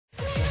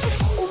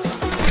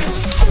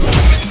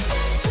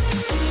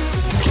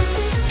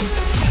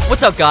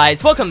What's up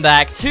guys, welcome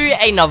back to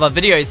another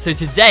video. So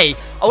today,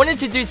 I wanted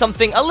to do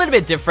something a little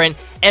bit different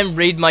and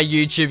read my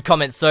YouTube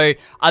comments. So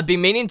I've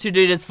been meaning to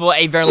do this for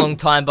a very long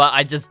time, but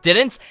I just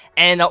didn't.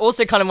 And I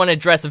also kind of want to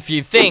address a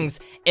few things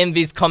in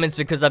these comments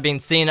because I've been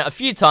seeing it a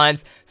few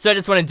times. So I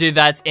just want to do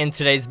that in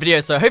today's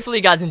video. So hopefully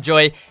you guys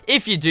enjoy.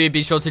 If you do,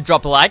 be sure to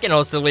drop a like and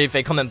also leave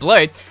a comment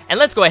below. And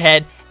let's go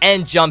ahead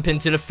and jump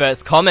into the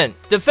first comment.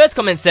 The first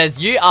comment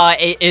says, "You are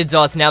a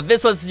idiot." Now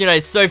this was,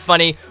 so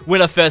funny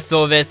when I first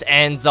saw this,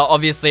 and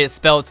obviously it's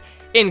spelled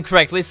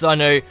incorrectly, so I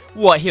know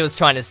what he was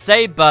trying to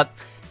say, but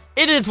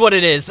it is what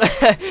it is.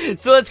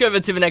 So let's go over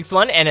to the next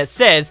one, and it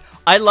says,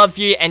 "I love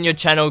you and your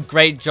channel,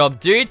 great job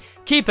dude,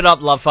 keep it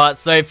up, love heart."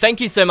 So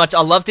thank you so much. I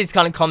love these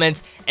kind of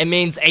comments. It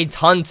means a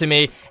ton to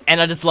me,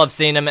 and I just love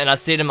seeing them, and I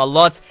see them a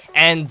lot.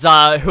 And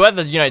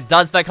whoever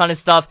does that kind of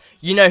stuff,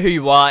 you know who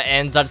you are,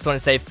 and I just want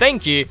to say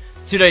thank you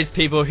to those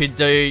people who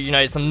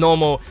do some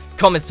normal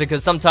comments,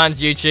 because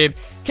sometimes YouTube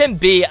can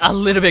be a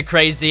little bit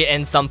crazy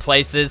in some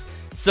places.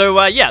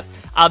 So yeah,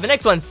 the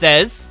next one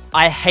says,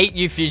 "I hate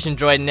you,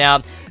 FuzionDroid."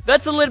 Now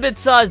that's a little bit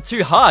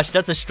too harsh.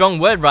 That's a strong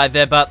word right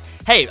there, but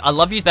hey, I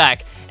love you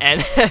back.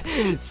 And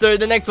so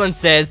the next one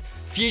says,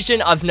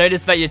 "Fusion, I've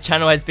noticed that your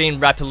channel has been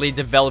rapidly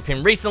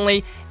developing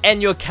recently,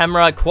 and your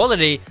camera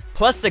quality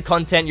plus the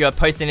content you are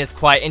posting is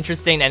quite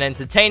interesting and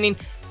entertaining.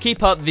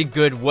 Keep up the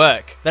good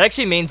work." That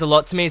actually means a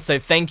lot to me, so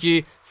thank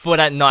you for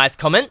that nice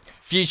comment.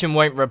 Fusion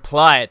won't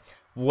reply.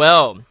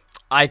 Well,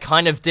 I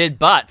kind of did,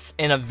 but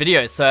in a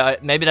video, so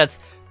maybe that's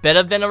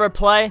better than a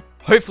reply?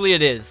 Hopefully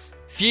it is.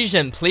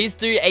 "Fusion, please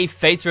do a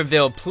face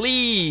reveal,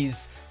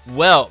 please."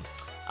 Well,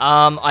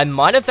 I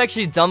might have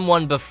actually done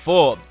one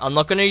before. I'm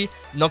not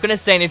gonna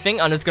say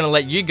anything. I'm just gonna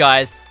let you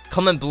guys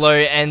comment below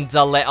and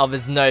let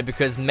others know,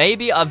 because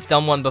maybe I've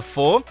done one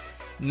before,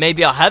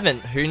 maybe I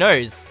haven't, who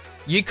knows.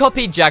 "You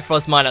copied Jack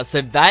Frost Miner,"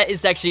 so that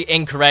is actually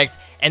incorrect.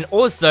 And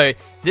also,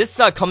 this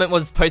comment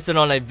was posted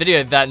on a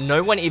video that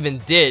no one even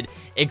did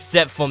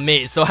except for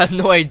me, so I have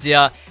no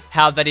idea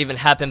how that even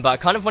happened, but I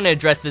kind of want to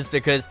address this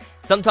because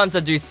sometimes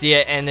I do see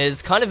it and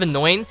it's kind of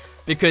annoying,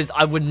 because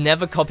I would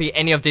never copy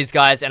any of these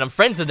guys and I'm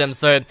friends with them,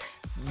 so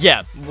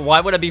yeah,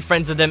 why would I be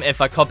friends with them if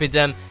I copied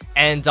them?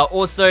 And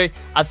also,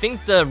 I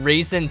think the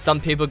reason some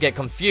people get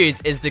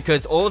confused is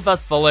because all of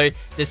us follow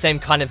the same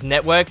kind of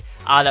network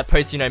that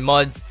posts,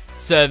 mods,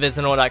 servers,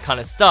 and all that kind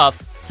of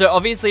stuff. So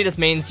obviously this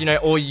means,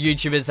 all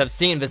YouTubers have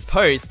seen this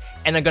post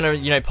and are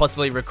gonna,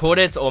 possibly record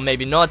it or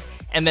maybe not,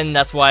 and then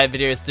that's why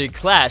videos do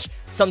clash,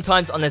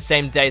 sometimes on the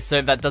same day.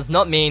 So that does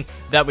not mean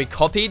that we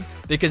copied,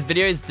 because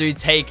videos do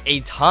take a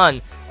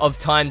ton of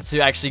time to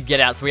actually get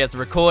out. So we have to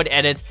record,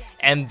 edit,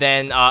 and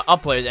then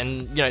upload,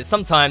 and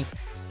sometimes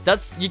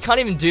you can't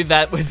even do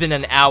that within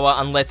an hour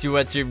unless you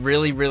were to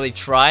really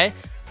try.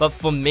 But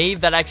for me,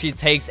 that actually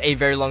takes a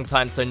very long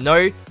time. So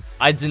no,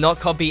 I do not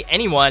copy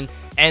anyone,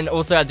 and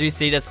also I do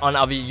see this on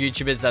other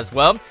YouTubers as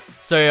well.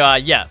 So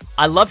yeah,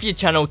 I love your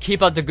channel,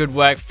 keep up the good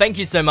work. Thank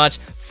you so much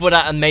for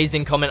that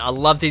amazing comment. I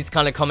love these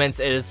kind of comments.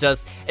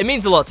 It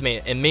means a lot to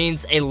me. It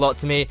means a lot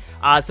to me.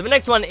 So the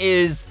next one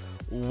is,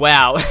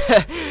 wow.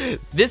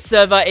 This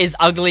server is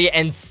ugly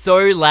and so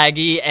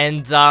laggy,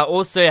 and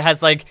also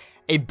has like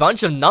a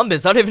bunch of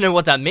numbers. I don't even know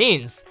what that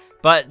means,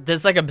 but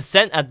there's like a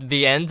 % at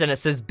the end and it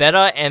says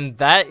better, and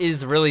that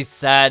is really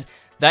sad.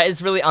 That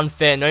is really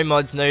unfair. No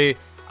mods, no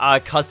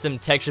custom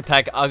texture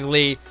pack,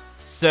 ugly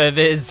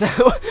servers.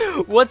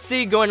 What's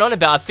he going on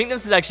about? I think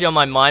this is actually on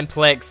my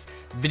Mindplex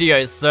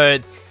videos. So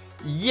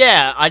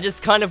yeah, I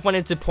just kind of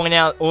wanted to point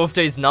out all of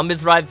those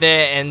numbers right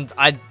there, and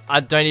I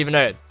don't even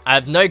know. I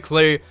have no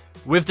clue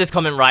with this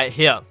comment right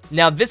here.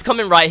 Now this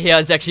comment right here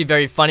is actually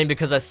very funny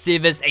because I see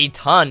this a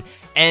ton,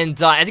 and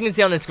as you can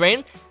see on the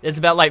screen, there's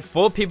about like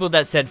 4 people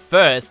that said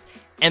first,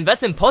 and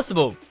that's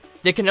impossible.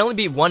 There can only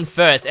be one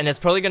first, and it's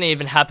probably going to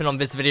even happen on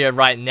this video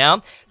right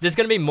now. There's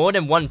going to be more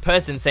than one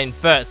person saying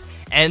first,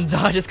 and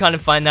I just kind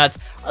of find that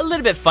a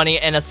little bit funny,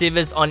 and I see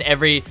this on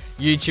every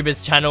YouTuber's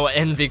channel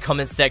in the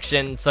comments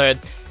section, so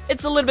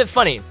it's a little bit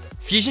funny.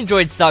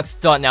 "FuzionDroid sucks.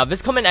 Now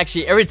this comment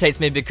actually irritates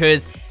me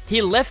because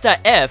he left a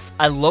F,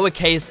 a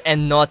lowercase,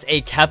 and not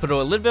a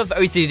capital. A little bit of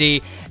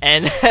OCD,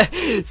 and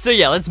so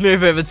yeah, let's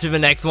move over to the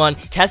next one.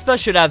 "Casper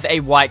should have a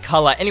white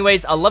color.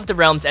 Anyways, I love the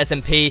Realms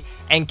SMP,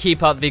 and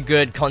keep up the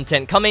good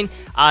content coming.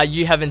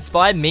 You have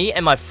inspired me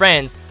and my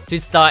friends to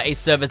start a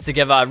server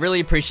together. I really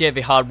appreciate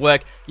the hard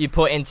work you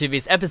put into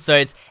these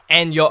episodes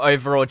and your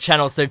overall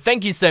channel." So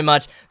thank you so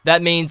much.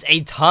 That means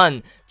a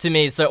ton to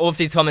me. So all of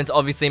these comments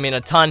obviously mean a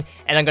ton,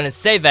 and I'm going to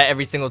say that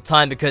every single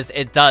time because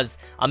it does.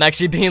 I'm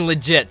actually being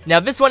legit. Now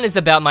this one is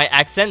about my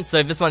accent.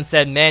 So this one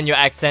said, "Man, your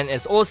accent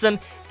is awesome."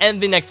 And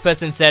the next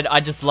person said, "I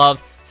just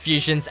love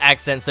Fusion's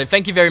accent." So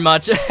thank you very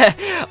much.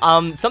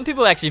 Some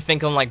people actually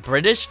think I'm like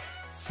British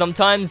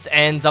sometimes,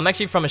 and I'm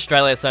actually from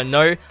Australia, so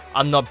no,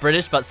 I'm not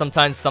British, but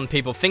sometimes some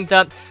people think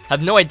that.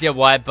 Have no idea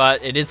why,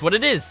 but it is what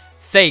it is.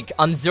 "Fake,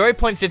 I'm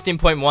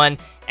 0.15.1,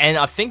 and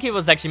I think it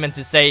was actually meant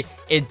to say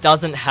it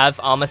doesn't have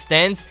armor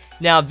stands."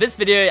 Now this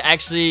video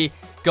actually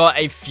got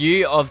a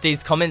few of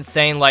these comments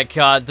saying like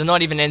they're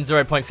not even in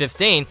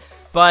 0.15,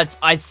 but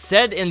I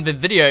said in the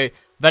video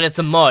that it's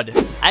a mod.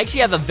 I actually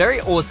have a very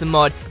awesome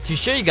mod to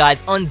show you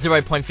guys on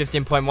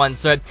 0.15.1,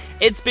 so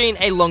it's been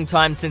a long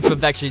time since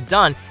we've actually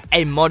done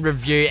a mod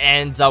review,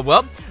 and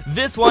well,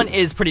 this one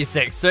is pretty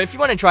sick. So if you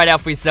want to try it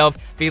out for yourself,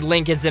 the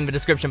link is in the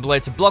description below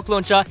to Block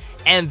Launcher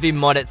and the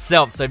mod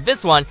itself. So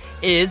this one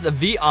is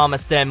the armor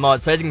stand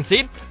mod, so as you can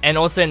see, and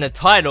also in the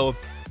title,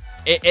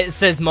 it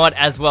says mod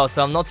as well,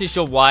 so I'm not too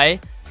sure why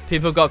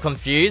people got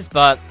confused,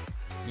 but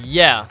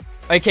yeah.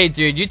 Okay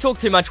dude, you talk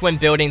too much when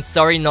building,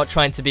 sorry, not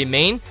trying to be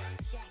mean.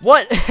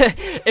 What?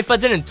 If I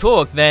didn't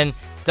talk, then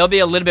that'll be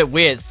a little bit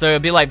weird, so it'll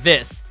be like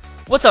this.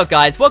 What's up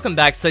guys, welcome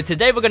back. So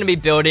today we're going to be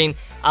building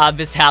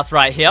this house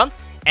right here,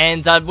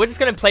 and we're just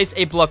going to place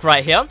a block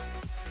right here.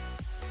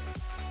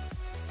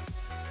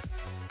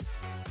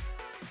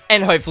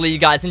 And hopefully you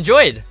guys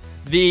enjoyed.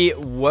 The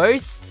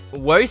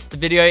worst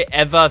video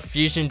ever,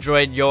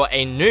 FuzionDroid, you're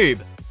a noob.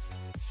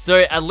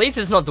 So at least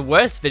it's not the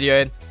worst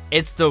video,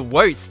 it's the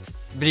worst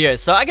video,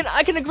 so I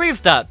can agree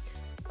with that.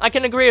 I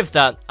can agree with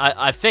that,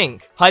 I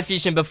think. Hi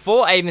Fusion,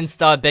 before I even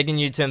start begging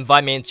you to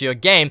invite me into your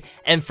game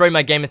and throw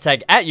my gamer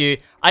tag at you,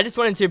 I just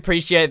wanted to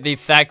appreciate the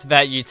fact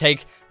that you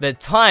take the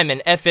time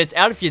and effort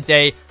out of your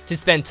day to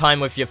spend time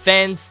with your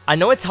fans. I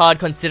know it's hard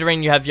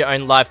considering you have your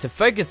own life to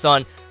focus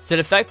on, so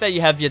the fact that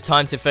you have your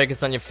time to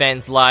focus on your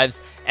fans'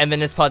 lives, and then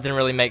this part didn't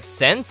really make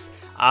sense.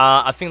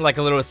 I think like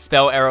a little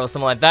spell error or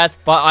something like that,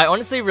 but I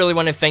honestly really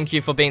want to thank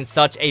you for being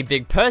such a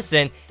big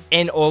person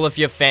in all of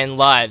your fan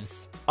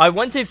lives. I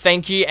want to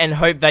thank you and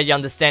hope that you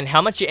understand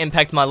how much you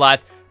impact my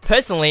life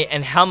personally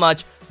and how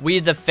much we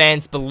the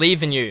fans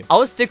believe in you. I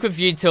will stick with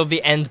you till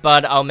the end,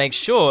 but I'll make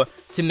sure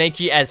to make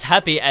you as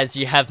happy as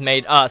you have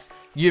made us.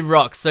 You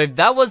rock. So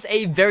that was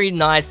a very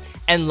nice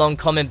and long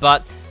comment,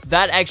 but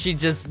that actually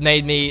just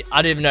made me,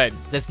 I don't even know,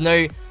 there's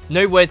no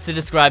words to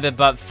describe it,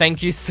 but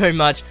thank you so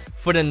much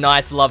for the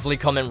nice, lovely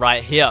comment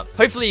right here.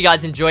 Hopefully you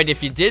guys enjoyed.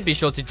 If you did, be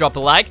sure to drop a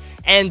like.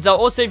 And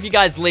also, if you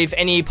guys leave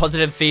any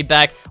positive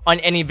feedback on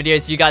any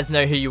videos, you guys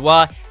know who you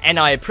are. And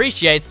I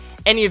appreciate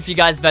any of you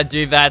guys that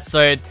do that.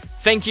 So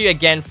thank you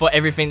again for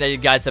everything that you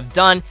guys have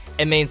done.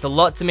 It means a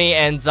lot to me.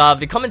 And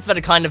the comments that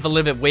are kind of a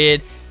little bit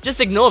weird, just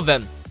ignore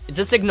them.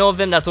 Just ignore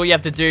them. That's all you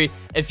have to do.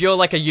 If you're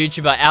like a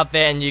YouTuber out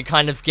there and you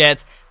kind of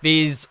get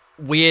these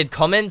weird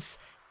comments,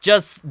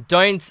 just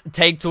don't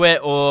take to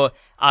it or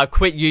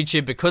quit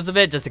YouTube because of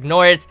it. Just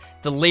ignore it,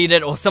 delete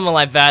it, or something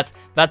like that.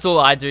 That's all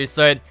I do.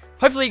 So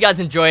hopefully you guys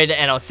enjoyed,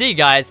 and I'll see you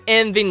guys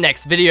in the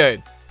next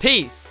video.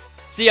 Peace.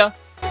 See ya.